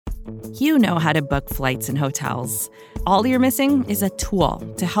You know how to book flights and hotels. All you're missing is a tool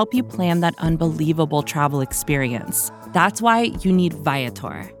to help you plan that unbelievable travel experience. That's why you need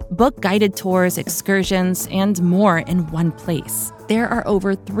Viator. Book guided tours, excursions, and more in one place. There are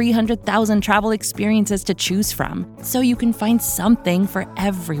over 300,000 travel experiences to choose from, so you can find something for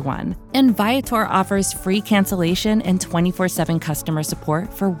everyone. And Viator offers free cancellation and 24/7 customer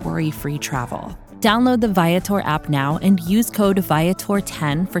support for worry-free travel. Download the Viator app now and use code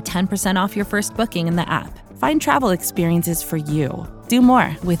Viator10 for 10% off your first booking in the app. Find travel experiences for you. Do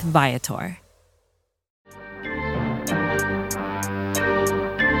more with Viator.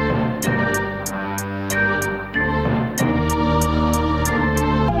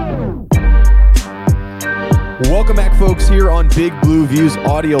 Welcome back, folks, here on Big Blue View's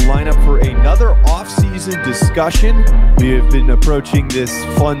audio lineup for another off-season discussion. We have been approaching this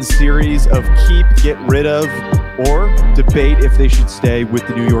fun series of keep, get rid of, or debate if they should stay with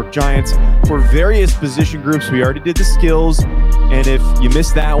the New York Giants for various position groups. We already did the skills, and if you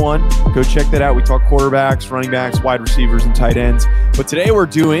missed that one, go check that out. We talk quarterbacks, running backs, wide receivers, and tight ends. But today we're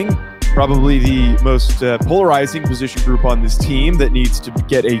doing probably the most polarizing position group on this team that needs to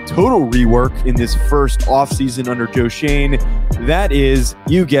get a total rework in this first offseason under Joe Schoen. That is,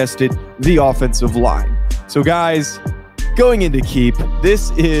 you guessed it, the offensive line. So guys, going into keep,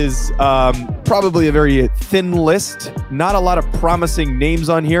 this is probably a very thin list. Not a lot of promising names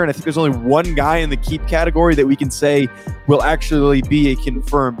on here, and I think there's only one guy in the keep category that we can say will actually be a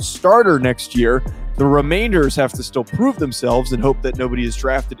confirmed starter next year. The remainders have to still prove themselves and hope that nobody is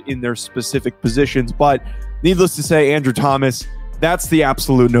drafted in their specific positions. But needless to say, Andrew Thomas, that's the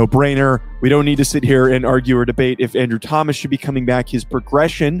absolute no-brainer. We don't need to sit here and argue or debate if Andrew Thomas should be coming back. His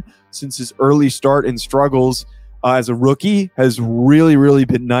progression since his early start and struggles as a rookie has really, really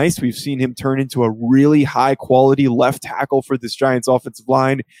been nice. We've seen him turn into a really high-quality left tackle for this Giants offensive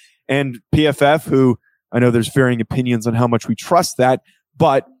line. And PFF, who I know there's varying opinions on how much we trust that,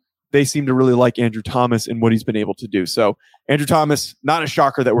 but they seem to really like Andrew Thomas and what he's been able to do. So Andrew Thomas, not a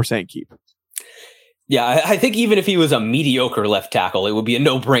shocker that we're saying keep. Yeah, I think even if he was a mediocre left tackle, it would be a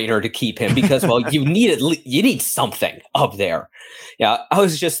no-brainer to keep him because, well, you need something up there. Yeah, I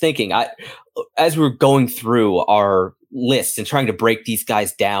was just thinking, as we were going through our lists and trying to break these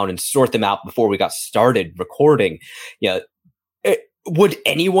guys down and sort them out before we got started recording, would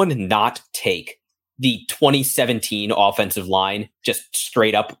anyone not take the 2017 offensive line just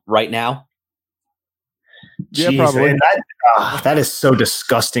straight up right now? Yeah, probably. That is so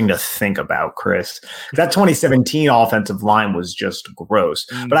disgusting to think about, Chris. That 2017 offensive line was just gross.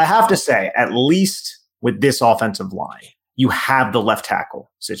 But I have to say, at least with this offensive line, you have the left tackle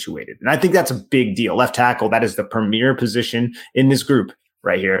situated. And I think that's a big deal. Left tackle, that is the premier position in this group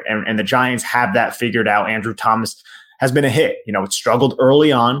right here. And the Giants have that figured out. Andrew Thomas has been a hit. It struggled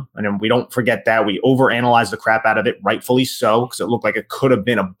early on, and we don't forget that. We overanalyzed the crap out of it, rightfully so, because it looked like it could have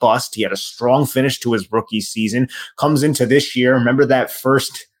been a bust. He had a strong finish to his rookie season. Comes into this year, remember that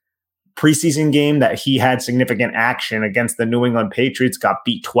first preseason game that he had significant action against the New England Patriots, got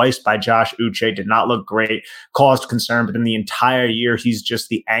beat twice by Josh Uche, did not look great, caused concern, but in the entire year, he's just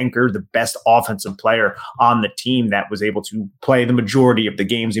the anchor, the best offensive player on the team that was able to play the majority of the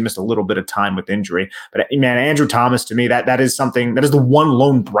games. He missed a little bit of time with injury. But man, Andrew Thomas, to me, that is something, that is the one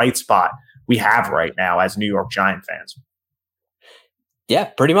lone bright spot we have right now as New York Giant fans. Yeah,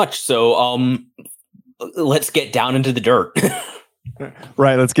 pretty much. So let's get down into the dirt.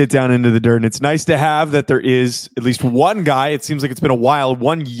 Right, let's get down into the dirt. And it's nice to have that there is at least one guy, it seems like it's been a while,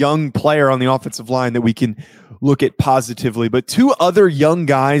 one young player on the offensive line that we can look at positively. But two other young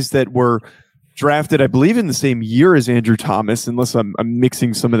guys that were drafted, I believe, in the same year as Andrew Thomas, unless I'm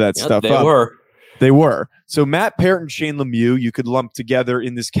mixing some of that stuff up. They were. So Matt Peart and Shane Lemieux, you could lump together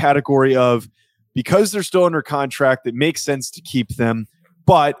in this category of, because they're still under contract, it makes sense to keep them.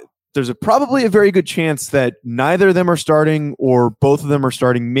 But there's probably a very good chance that neither of them are starting or both of them are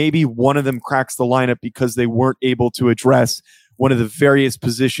starting. Maybe one of them cracks the lineup because they weren't able to address one of the various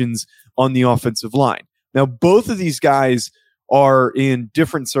positions on the offensive line. Now, both of these guys are in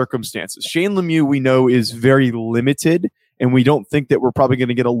different circumstances. Shane Lemieux, we know, is very limited, and we don't think that we're probably going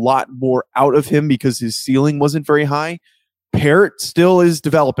to get a lot more out of him because his ceiling wasn't very high. Peart still is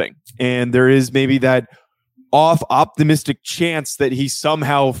developing, and there is maybe that optimistic chance that he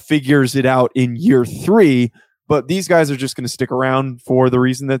somehow figures it out in year 3, but these guys are just going to stick around for the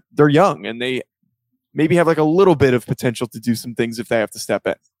reason that they're young and they maybe have like a little bit of potential to do some things if they have to step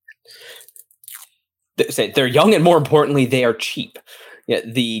in. They're young, and more importantly, they are cheap. Yeah,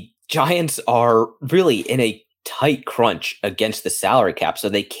 the Giants are really in a tight crunch against the salary cap, so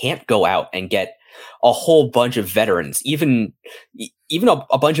they can't go out and get a whole bunch of veterans, even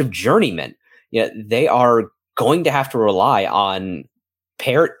a bunch of journeymen. They are going to have to rely on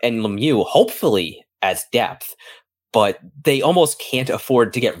Parrott and Lemieux, hopefully as depth, but they almost can't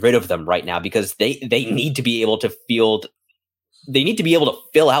afford to get rid of them right now because they need to be able to field. They need to be able to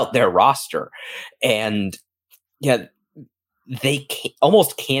fill out their roster, and they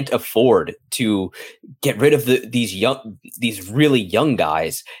almost can't afford to get rid of these really young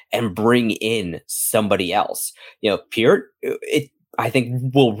guys and bring in somebody else. Parrott, I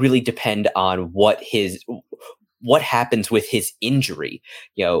think will really depend on what happens with his injury.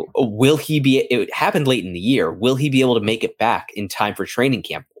 Will he be? It happened late in the year. Will he be able to make it back in time for training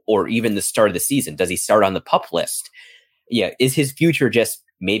camp or even the start of the season? Does he start on the PUP list? Is his future just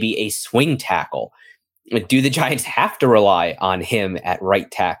maybe a swing tackle? Do the Giants have to rely on him at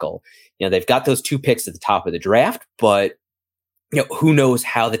right tackle? They've got those 2 picks at the top of the draft, but who knows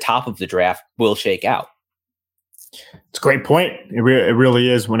how the top of the draft will shake out. It's a great point. It really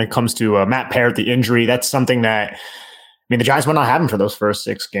is when it comes to Matt Parrott, the injury. That's something that, the Giants might not have him for those first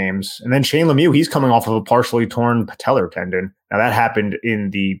 6 games. And then Shane Lemieux, he's coming off of a partially torn patellar tendon. Now, that happened in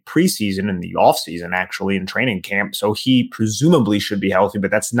the preseason, in the offseason, actually, in training camp. So he presumably should be healthy, but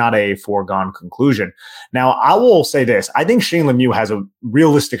that's not a foregone conclusion. Now, I will say this. I think Shane Lemieux has a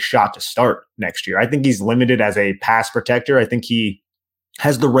realistic shot to start next year. I think he's limited as a pass protector. I think he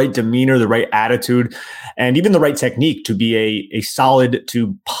has the right demeanor, the right attitude, and even the right technique to be a solid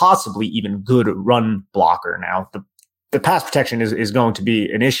to possibly even good run blocker. Now, the pass protection is going to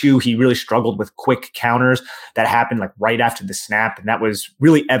be an issue. He really struggled with quick counters that happened like right after the snap. And that was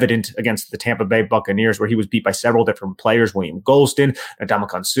really evident against the Tampa Bay Buccaneers, where he was beat by several different players, William Golston,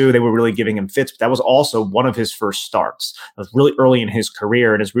 Ndamukong Suh. They were really giving him fits, but that was also one of his first starts. It was really early in his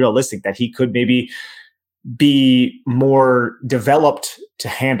career, and it's realistic that he could maybe be more developed to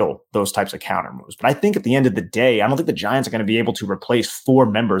handle those types of counter moves. But I think at the end of the day, I don't think the Giants are going to be able to replace 4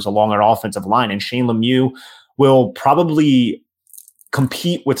 members along our offensive line. And Shane Lemieux will probably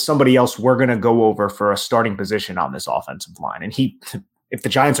compete with somebody else we're going to go over for a starting position on this offensive line. And if the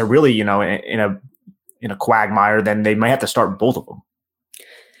Giants are really, in a quagmire, then they might have to start both of them.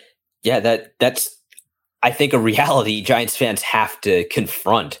 Yeah, that's I think a reality Giants fans have to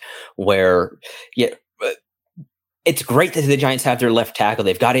confront, where it's great that the Giants have their left tackle.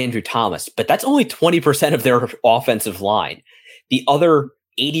 They've got Andrew Thomas, but that's only 20% of their offensive line. The other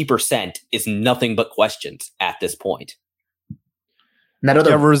 80% is nothing but questions at this point. And that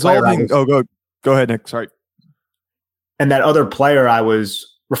other resolving. Go ahead, Nick. Sorry. And that other player I was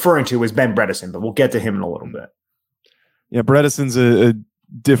referring to was Ben Bredeson, but we'll get to him in a little bit. Yeah, Bredeson's a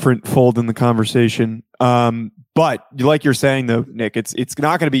different fold in the conversation. But like you're saying, though, Nick, it's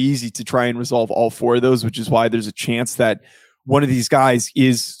not going to be easy to try and resolve all 4 of those, which is why there's a chance that one of these guys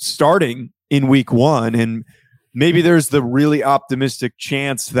is starting in week 1. And maybe there's the really optimistic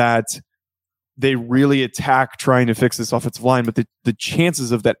chance that they really attack trying to fix this offensive line, but the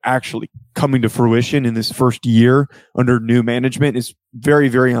chances of that actually coming to fruition in this first year under new management is very,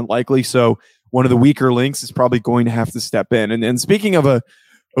 very unlikely. So one of the weaker links is probably going to have to step in. And speaking of a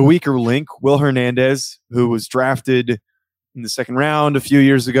weaker link, Will Hernandez, who was drafted in the 2nd round a few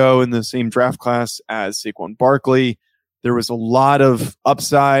years ago in the same draft class as Saquon Barkley. There was a lot of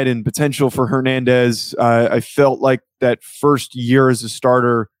upside and potential for Hernandez. I felt like that first year as a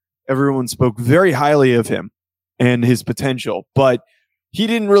starter, everyone spoke very highly of him and his potential, but he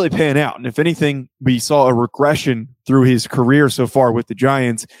didn't really pan out. And if anything, we saw a regression through his career so far with the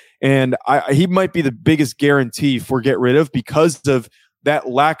Giants. And he might be the biggest guarantee for get rid of because of that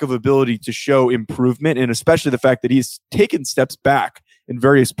lack of ability to show improvement, and especially the fact that he's taken steps back in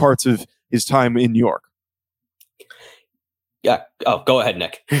various parts of his time in New York. Yeah. Oh, go ahead,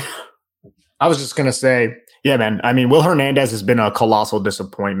 Nick. I was just going to say, yeah, man. I mean, Will Hernandez has been a colossal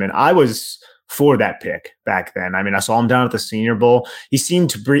disappointment. I was for that pick back then. I mean, I saw him down at the Senior Bowl. He seemed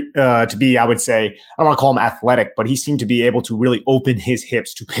to be, I would say, I don't want to call him athletic, but he seemed to be able to really open his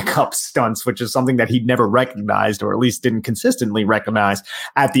hips to pick up stunts, which is something that he'd never recognized, or at least didn't consistently recognize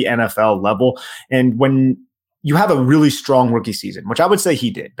at the NFL level. And when you have a really strong rookie season, which I would say he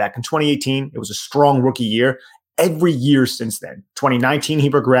did back in 2018, it was a strong rookie year. Every year since then, 2019, he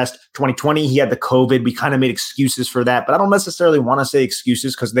progressed. 2020, he had the COVID. We kind of made excuses for that, but I don't necessarily want to say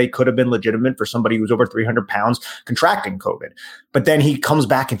excuses because they could have been legitimate for somebody who's over 300 pounds contracting COVID. But then he comes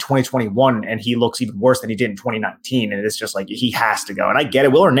back in 2021 and he looks even worse than he did in 2019. And it's just like, he has to go. And I get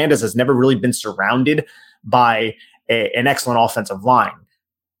it. Will Hernandez has never really been surrounded by an excellent offensive line,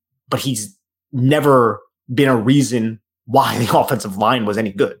 but he's never been a reason why the offensive line was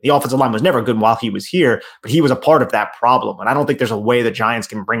any good. The offensive line was never good while he was here, but he was a part of that problem. And I don't think there's a way the Giants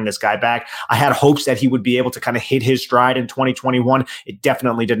can bring this guy back. I had hopes that he would be able to kind of hit his stride in 2021. It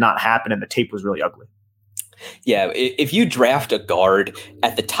definitely did not happen, and the tape was really ugly. Yeah, if you draft a guard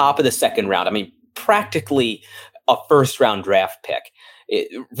at the top of the second round, I mean, practically a first-round draft pick,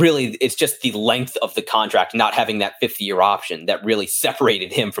 it's just the length of the contract, not having that fifth-year option that really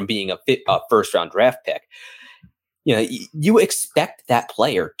separated him from being a first-round draft pick. You know, you expect that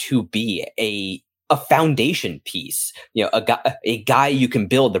player to be a foundation piece, you know, a guy you can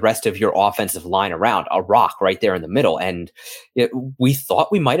build the rest of your offensive line around, a rock right there in the middle. And we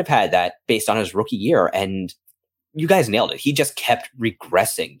thought we might have had that based on his rookie year, and you guys nailed it. He just kept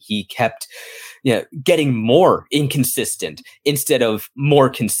regressing. He kept, getting more inconsistent instead of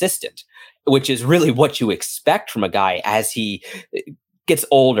more consistent, which is really what you expect from a guy as he gets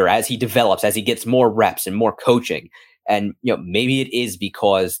older, as he develops, as he gets more reps and more coaching. And, maybe it is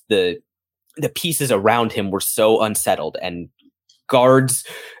because the pieces around him were so unsettled, and guards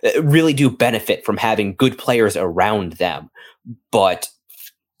really do benefit from having good players around them. But,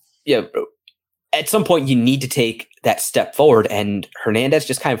 at some point you need to take that step forward, and Hernandez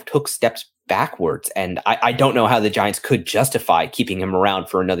just kind of took steps backwards. And I don't know how the Giants could justify keeping him around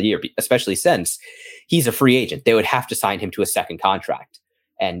for another year, especially since he's a free agent. They would have to sign him to a second contract.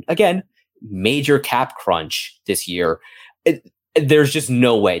 And again, major cap crunch this year. There's just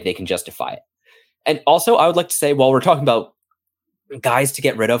no way they can justify it. And also, I would like to say, while we're talking about guys to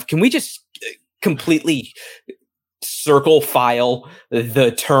get rid of, can we just completely circle file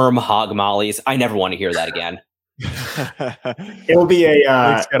the term hog mollies? I never want to hear that again. It'll be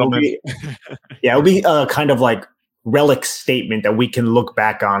it'll be a kind of like relic statement that we can look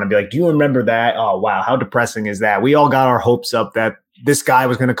back on and be like, do you remember that? Oh, wow. How depressing is that? We all got our hopes up that this guy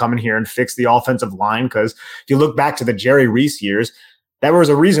was going to come in here and fix the offensive line. Because if you look back to the Jerry Reese years, there was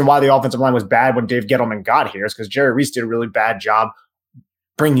a reason why the offensive line was bad when Dave Gettleman got here. Is because Jerry Reese did a really bad job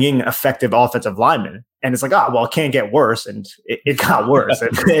bringing effective offensive linemen. And it's like, it can't get worse. And it got worse.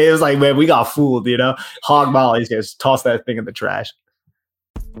 And it was like, man, we got fooled, Hog mollies, just toss that thing in the trash.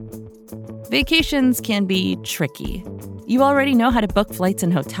 Vacations can be tricky. You already know how to book flights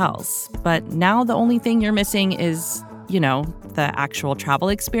and hotels, but now the only thing you're missing is, the actual travel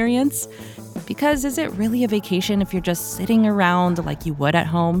experience. Because is it really a vacation if you're just sitting around like you would at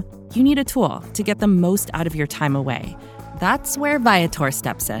home? You need a tool to get the most out of your time away. That's where Viator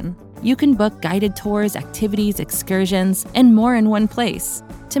steps in. You can book guided tours, activities, excursions, and more in one place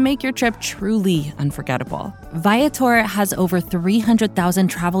to make your trip truly unforgettable. Viator has over 300,000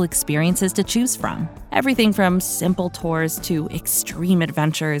 travel experiences to choose from. Everything from simple tours to extreme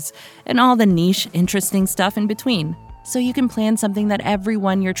adventures and all the niche, interesting stuff in between. So you can plan something that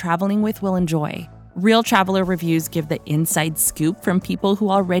everyone you're traveling with will enjoy. Real traveler reviews give the inside scoop from people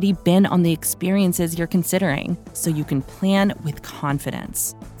who already been on the experiences you're considering, so you can plan with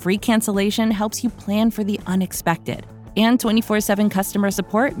confidence. Free cancellation helps you plan for the unexpected. And 24/7 customer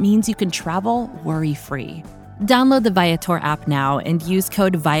support means you can travel worry-free. Download the Viator app now and use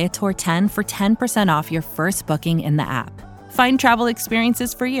code Viator10 for 10% off your first booking in the app. Find travel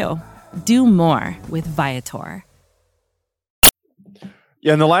experiences for you. Do more with Viator.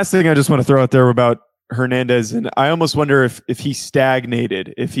 Yeah, and the last thing I just want to throw out there about Hernandez, and I almost wonder if he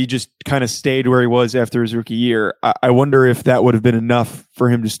stagnated, if he just kind of stayed where he was after his rookie year. I wonder if that would have been enough for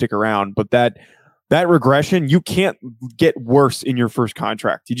him to stick around. But that regression, you can't get worse in your first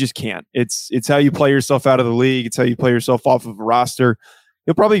contract. You just can't. It's how you play yourself out of the league. It's how you play yourself off of a roster.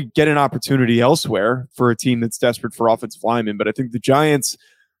 You'll probably get an opportunity elsewhere for a team that's desperate for offensive linemen. But I think the Giants,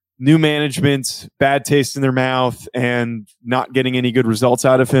 new management, bad taste in their mouth, and not getting any good results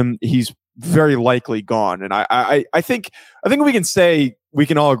out of him, he's very likely gone. And I think we can say, we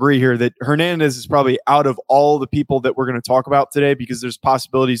can all agree here that Hernandez is probably out of all the people that we're going to talk about today, because there's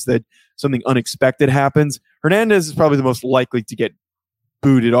possibilities that something unexpected happens. Hernandez is probably the most likely to get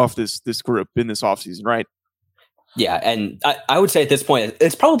booted off this group in this offseason, right? Yeah, and I would say at this point,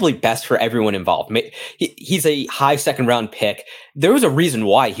 it's probably best for everyone involved. He's a high second-round pick. There was a reason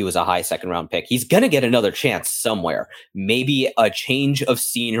why he was a high second-round pick. He's going to get another chance somewhere. Maybe a change of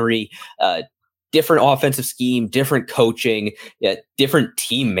scenery, different offensive scheme, different coaching, different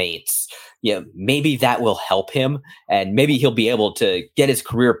teammates. Maybe that will help him, and maybe he'll be able to get his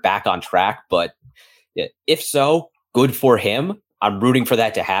career back on track. But if so, good for him. I'm rooting for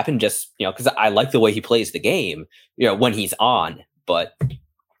that to happen, just because I like the way he plays the game, when he's on. But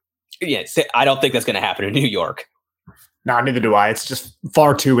I don't think that's going to happen in New York. No, neither do I. It's just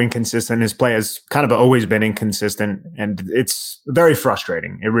far too inconsistent. His play has kind of always been inconsistent, and it's very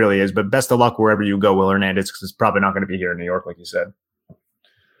frustrating. It really is. But best of luck wherever you go, Will Hernandez, because it's probably not going to be here in New York, like you said.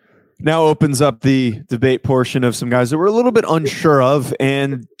 Now opens up the debate portion of some guys that we're a little bit unsure of,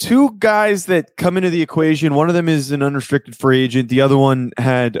 and two guys that come into the equation. One of them is an unrestricted free agent. The other one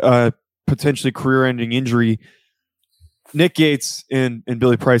had a potentially career-ending injury. Nick Gates and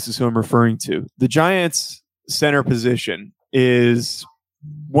Billy Price is who I'm referring to. The Giants' center position is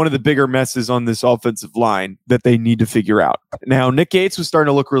one of the bigger messes on this offensive line that they need to figure out. Now, Nick Gates was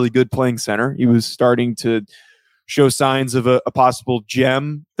starting to look really good playing center. He was starting to show signs of a possible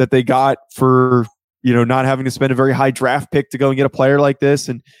gem that they got for, not having to spend a very high draft pick to go and get a player like this.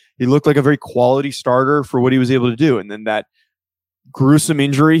 And he looked like a very quality starter for what he was able to do. And then that gruesome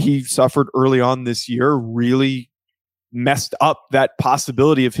injury he suffered early on this year really messed up that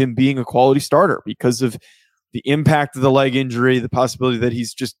possibility of him being a quality starter because of the impact of the leg injury, the possibility that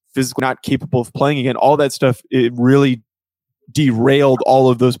he's just physically not capable of playing again. All that stuff, it really derailed all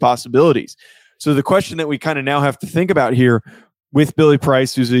of those possibilities. So the question that we kind of now have to think about here with Billy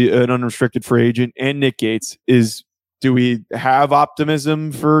Price, who's an unrestricted free agent, and Nick Gates is, do we have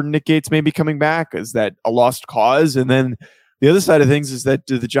optimism for Nick Gates maybe coming back? Is that a lost cause? And then the other side of things is that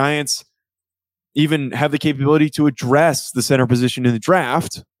do the Giants even have the capability to address the center position in the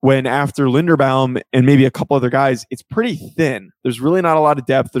draft when after Linderbaum and maybe a couple other guys, it's pretty thin. There's really not a lot of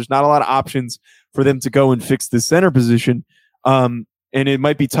depth. There's not a lot of options for them to go and fix the center position. And it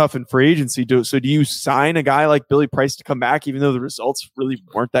might be tough in free agency. So do you sign a guy like Billy Price to come back, even though the results really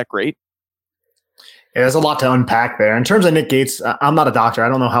weren't that great? Yeah, there's a lot to unpack there. In terms of Nick Gates, I'm not a doctor. I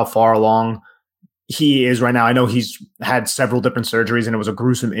don't know how far along he is right now. I know he's had several different surgeries and it was a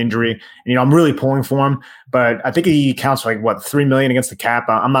gruesome injury. And, I'm really pulling for him, but I think he counts for $3 million against the cap.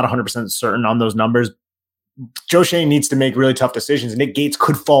 I'm not 100% certain on those numbers. Joe Schoen needs to make really tough decisions. Nick Gates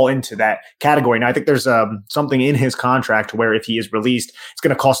could fall into that category. Now, I think there's something in his contract where if he is released, it's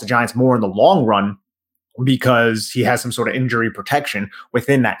going to cost the Giants more in the long run because he has some sort of injury protection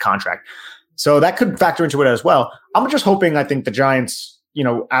within that contract. So that could factor into it as well. I'm just hoping, I think the Giants,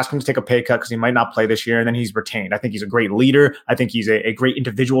 ask him to take a pay cut because he might not play this year, and then he's retained. I think he's a great leader. I think he's a great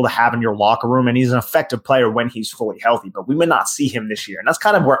individual to have in your locker room, and he's an effective player when he's fully healthy. But we may not see him this year, and that's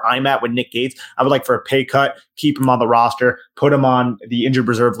kind of where I'm at with Nick Gates. I would like for a pay cut, keep him on the roster, put him on the injured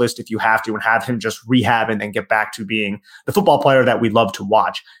reserve list if you have to, and have him just rehab and then get back to being the football player that we love to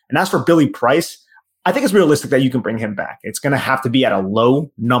watch. And as for Billy Price, I think it's realistic that you can bring him back. It's going to have to be at a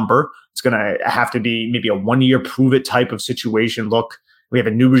low number. It's going to have to be maybe a 1-year prove-it type of situation. Look, we have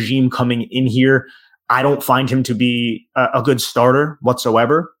a new regime coming in here. I don't find him to be a good starter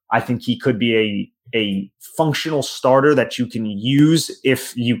whatsoever. I think he could be a functional starter that you can use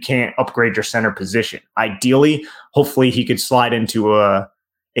if you can't upgrade your center position. Ideally, hopefully he could slide into a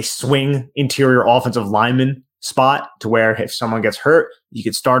swing interior offensive lineman spot to where if someone gets hurt, you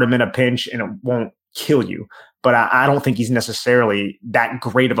could start him in a pinch and it won't kill you. But I don't think he's necessarily that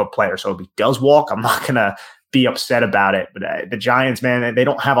great of a player. So if he does walk, I'm not going to be upset about it. But the Giants, man, they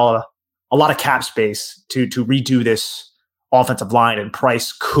don't have a lot of cap space to redo this offensive line, and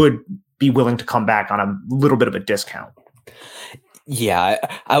Price could be willing to come back on a little bit of a discount. Yeah,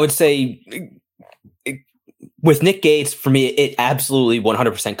 I would say with Nick Gates, for me, it absolutely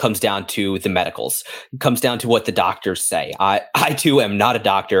 100% comes down to the medicals. It comes down to what the doctors say. I too am not a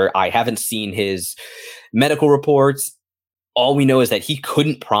doctor. I haven't seen his medical reports. All we know is that he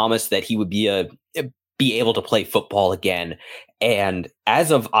couldn't promise that he would be able to play football again. And as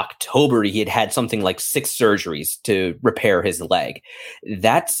of October, he had something like 6 surgeries to repair his leg.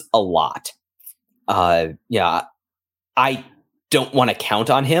 That's a lot. Yeah, I don't want to count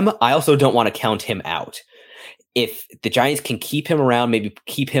on him. I also don't want to count him out. If the Giants can keep him around, maybe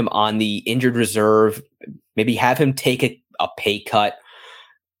keep him on the injured reserve, maybe have him take a pay cut,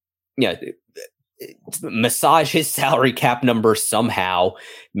 massage his salary cap number somehow,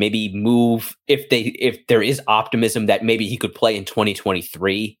 maybe move if there is optimism that maybe he could play in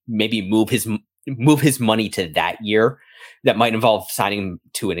 2023, maybe move his money to that year. That might involve signing him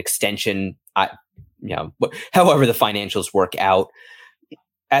to an extension, however the financials work out.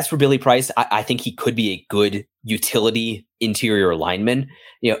 As for Billy Price, I think he could be a good utility interior lineman,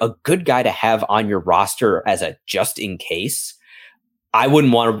 a good guy to have on your roster as a just in case. I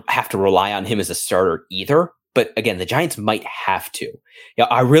wouldn't want to have to rely on him as a starter either. But again, the Giants might have to.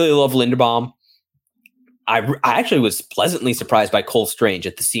 I really love Linderbaum. I actually was pleasantly surprised by Cole Strange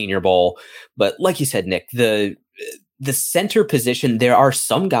at the Senior Bowl. But like you said, Nick, the center position, there are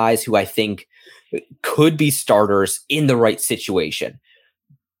some guys who I think could be starters in the right situation.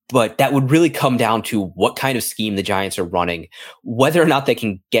 But that would really come down to what kind of scheme the Giants are running, whether or not they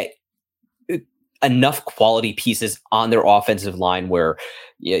can get enough quality pieces on their offensive line where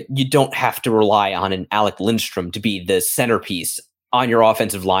you don't have to rely on an Alec Lindstrom to be the centerpiece on your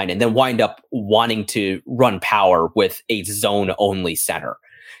offensive line and then wind up wanting to run power with a zone-only center.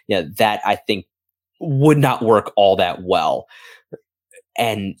 That I think would not work all that well.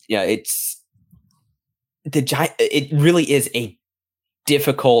 And it's the Giant. It really is a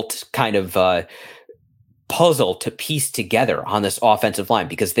difficult kind of puzzle to piece together on this offensive line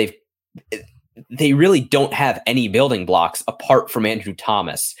because they really don't have any building blocks apart from Andrew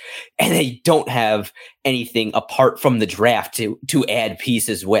Thomas, and they don't have anything apart from the draft to add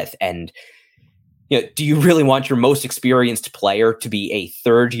pieces with. And do you really want your most experienced player to be a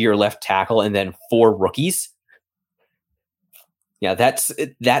third-year left tackle and then 4 rookies? Yeah,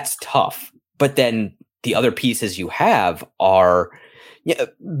 that's tough. But then the other pieces you have are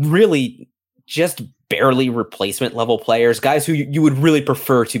really just barely replacement level players, guys who you would really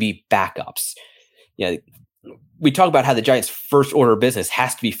prefer to be backups. We talk about how the Giants' first order of business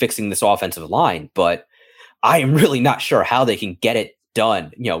has to be fixing this offensive line, but I am really not sure how they can get it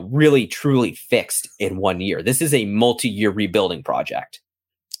done, really truly fixed in 1 year. This is a multi-year rebuilding project.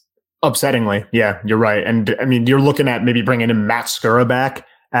 Upsettingly. Yeah, you're right. And I mean, you're looking at maybe bringing in Matt Skura back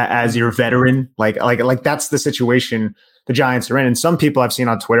as your veteran. Like that's the situation the Giants are in. And some people I've seen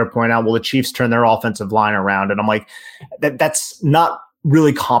on Twitter point out, well, the Chiefs turn their offensive line around. And I'm like, that's not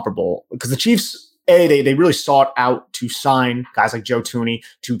really comparable because the Chiefs, they really sought out to sign guys like Joe Thuney,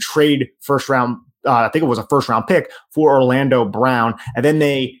 to trade first round, I think it was a first round pick for Orlando Brown. And then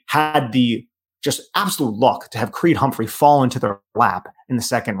they had the just absolute luck to have Creed Humphrey fall into their lap in the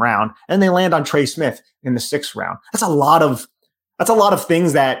second round. And they land on Trey Smith in the 6th round. That's a lot of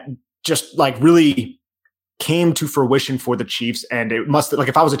things that just like really came to fruition for the Chiefs. And it must, like,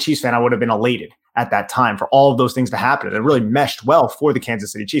 if I was a Chiefs fan, I would have been elated at that time for all of those things to happen. It really meshed well for the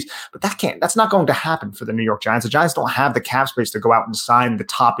Kansas City Chiefs, but that's not going to happen for the New York Giants. The Giants don't have the cap space to go out and sign the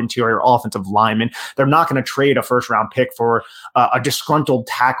top interior offensive lineman. They're not going to trade a first round pick for a disgruntled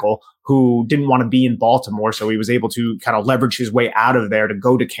tackle who didn't want to be in Baltimore. So he was able to kind of leverage his way out of there to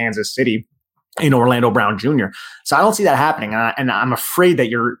go to Kansas City in Orlando Brown Jr. So I don't see that happening. And I'm afraid that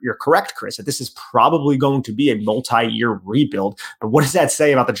you're correct, Chris, that this is probably going to be a multi-year rebuild. But what does that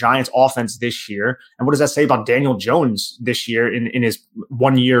say about the Giants offense this year? And what does that say about Daniel Jones this year in his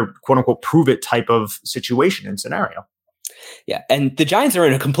 1 year, quote unquote, prove it type of situation and scenario? Yeah, and the Giants are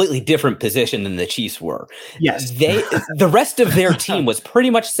in a completely different position than the Chiefs were. Yes. The rest of their team was pretty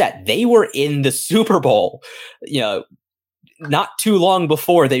much set. They were in the Super Bowl, not too long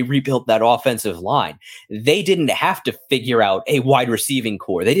before they rebuilt that offensive line. They didn't have to figure out a wide receiving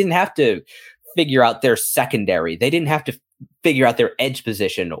core. They didn't have to figure out their secondary. They didn't have to figure out their edge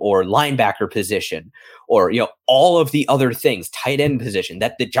position or linebacker position or, all of the other things, tight end position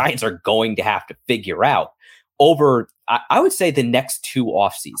that the Giants are going to have to figure out over, I would say, the next 2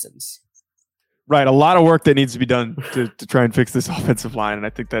 off seasons. Right. A lot of work that needs to be done to try and fix this offensive line. And I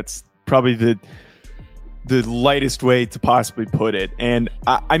think that's probably the lightest way to possibly put it. And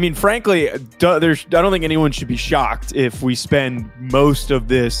I mean, frankly, I don't think anyone should be shocked if we spend most of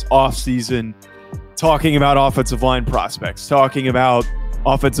this offseason talking about offensive line prospects, talking about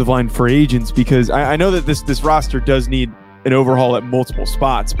offensive line free agents, because I know that this roster does need an overhaul at multiple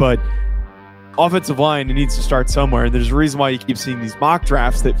spots, but offensive line needs to start somewhere. And there's a reason why you keep seeing these mock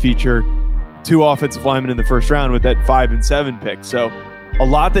drafts that feature 2 offensive linemen in the first round with that 5 and 7 pick. So a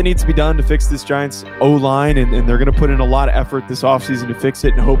lot that needs to be done to fix this Giants O-line, and they're going to put in a lot of effort this offseason to fix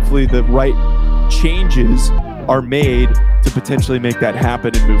it, and hopefully the right changes are made to potentially make that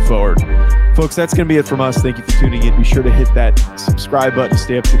happen and move forward. Folks, that's going to be it from us. Thank you for tuning in. Be sure to hit that subscribe button to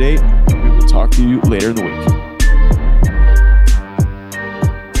stay up to date, and we will talk to you later in the week.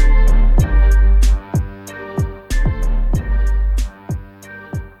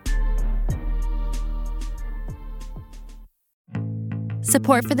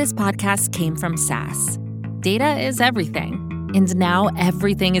 Support for this podcast came from SAS. Data is everything, and now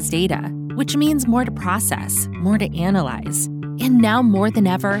everything is data, which means more to process, more to analyze. And now more than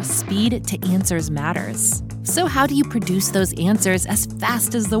ever, speed to answers matters. So how do you produce those answers as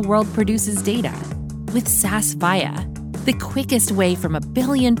fast as the world produces data? With SAS Viya, the quickest way from a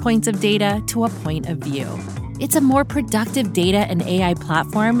billion points of data to a point of view. It's a more productive data and AI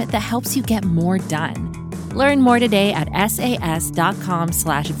platform that helps you get more done. Learn more today at sas.com/VIYA.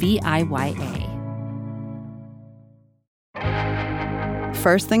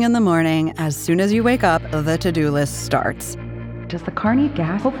 First thing in the morning, as soon as you wake up, the to-do list starts. Does the car need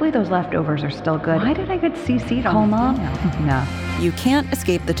gas? Hopefully those leftovers are still good. Why did I get CC'd on Mom? No. You can't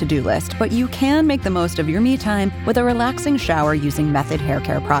escape the to-do list, but you can make the most of your me time with a relaxing shower using Method Hair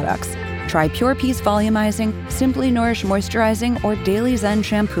Care products. Try Pure Peace Volumizing, Simply Nourish Moisturizing, or Daily Zen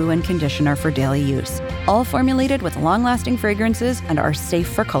Shampoo and Conditioner for daily use. All formulated with long-lasting fragrances and are safe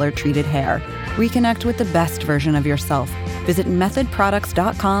for color-treated hair. Reconnect with the best version of yourself. Visit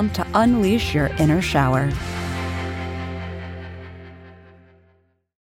methodproducts.com to unleash your inner shower.